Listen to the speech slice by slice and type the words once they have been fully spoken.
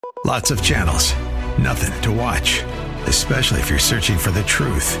Lots of channels, nothing to watch, especially if you're searching for the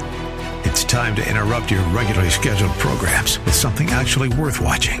truth. It's time to interrupt your regularly scheduled programs with something actually worth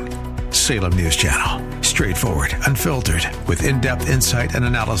watching. Salem News Channel. Straightforward, unfiltered, with in-depth insight and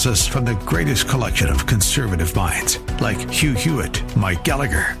analysis from the greatest collection of conservative minds like Hugh Hewitt, Mike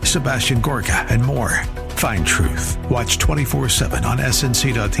Gallagher, Sebastian Gorka, and more. Find truth. Watch 24/7 on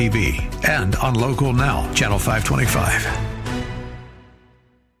snc.tv and on Local Now, Channel 525.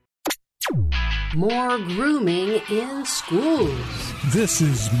 More grooming in schools. This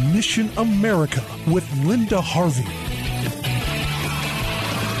is Mission America with Linda Harvey.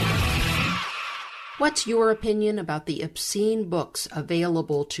 What's your opinion about the obscene books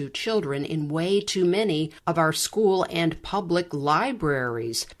available to children in way too many of our school and public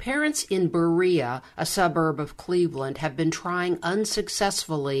libraries? Parents in Berea, a suburb of Cleveland, have been trying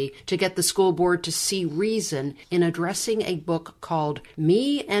unsuccessfully to get the school board to see reason in addressing a book called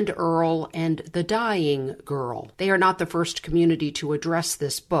Me and Earl and the Dying Girl. They are not the first community to address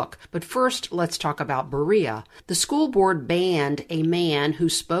this book, but first let's talk about Berea. The school board banned a man who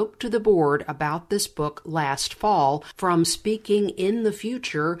spoke to the board about this book last fall from speaking in the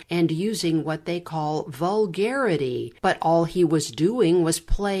future and using what they call vulgarity. But all he was doing was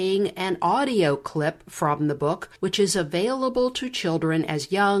playing an audio clip from the book, which is available to children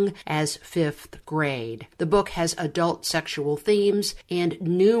as young as 5th grade. The book has adult sexual themes and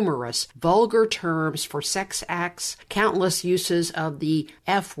numerous vulgar terms for sex acts, countless uses of the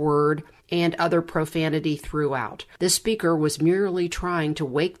F word, and other profanity throughout. The speaker was merely trying to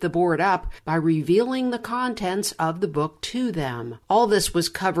wake the board up by revealing the contents of the book to them. All this was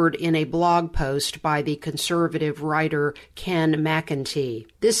covered in a blog post by the conservative writer Ken McEntee.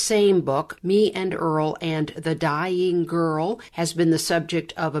 This same book, Me and Earl and the Dying Girl, has been the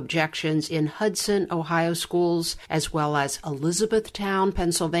subject of objections in Hudson, Ohio schools, as well as Elizabethtown,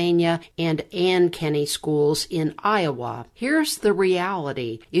 Pennsylvania, and Ann Kenney schools in Iowa. Here's the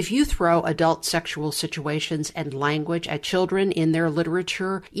reality. If you throw adult sexual situations and language at children in their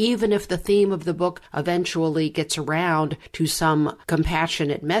literature, even if the theme of the book eventually gets around to some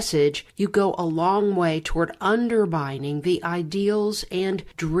compassionate message, you go a long way toward undermining the ideals and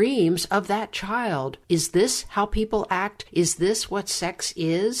dreams of that child. Is this how people act? Is this what sex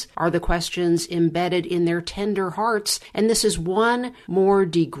is? Are the questions embedded in their tender hearts? And this is one more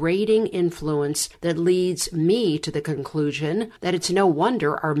degrading influence that leads me to the conclusion that it's no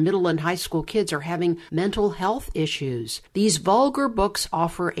wonder our middle and high school kids are having mental health issues. These vulgar books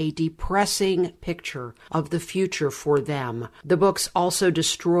offer a depressing picture of the future for them. The books also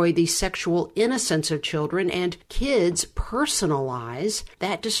destroy the sexual innocence of children, and kids personalize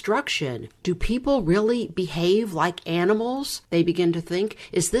that destruction. Do people really behave like animals? They begin to think,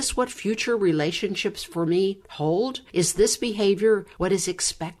 is this what future relationships for me hold? Is this behavior what is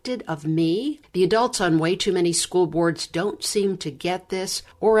expected of me? The adults on way too many school boards don't seem to get this,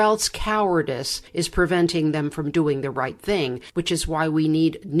 or else cowardice is preventing them from doing the right thing, which is why we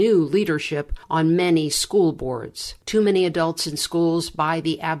need new leadership on many school boards. Too many adults in schools buy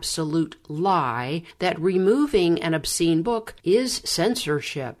the absolute lie that removing an obscene book is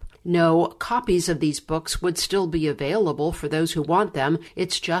censorship. No, copies of these books would still be available for those who want them.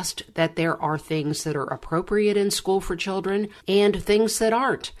 It's just that there are things that are appropriate in school for children and things that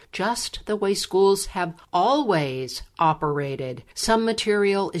aren't, just the way schools have always operated. Some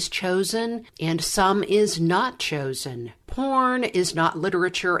material is chosen and some is not chosen. Porn is not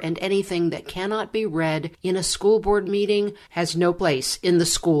literature, and anything that cannot be read in a school board meeting has no place in the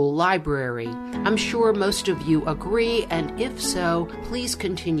school library. I'm sure most of you agree, and if so, please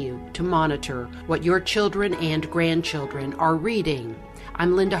continue to monitor what your children and grandchildren are reading.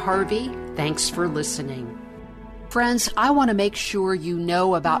 I'm Linda Harvey. Thanks for listening. Friends, I want to make sure you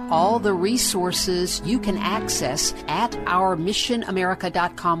know about all the resources you can access at our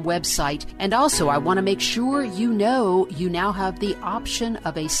missionamerica.com website. And also, I want to make sure you know you now have the option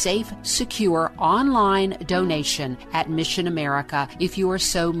of a safe, secure online donation at Mission America if you are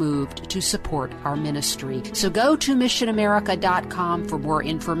so moved to support our ministry. So go to missionamerica.com for more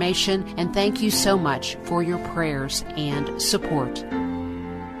information, and thank you so much for your prayers and support.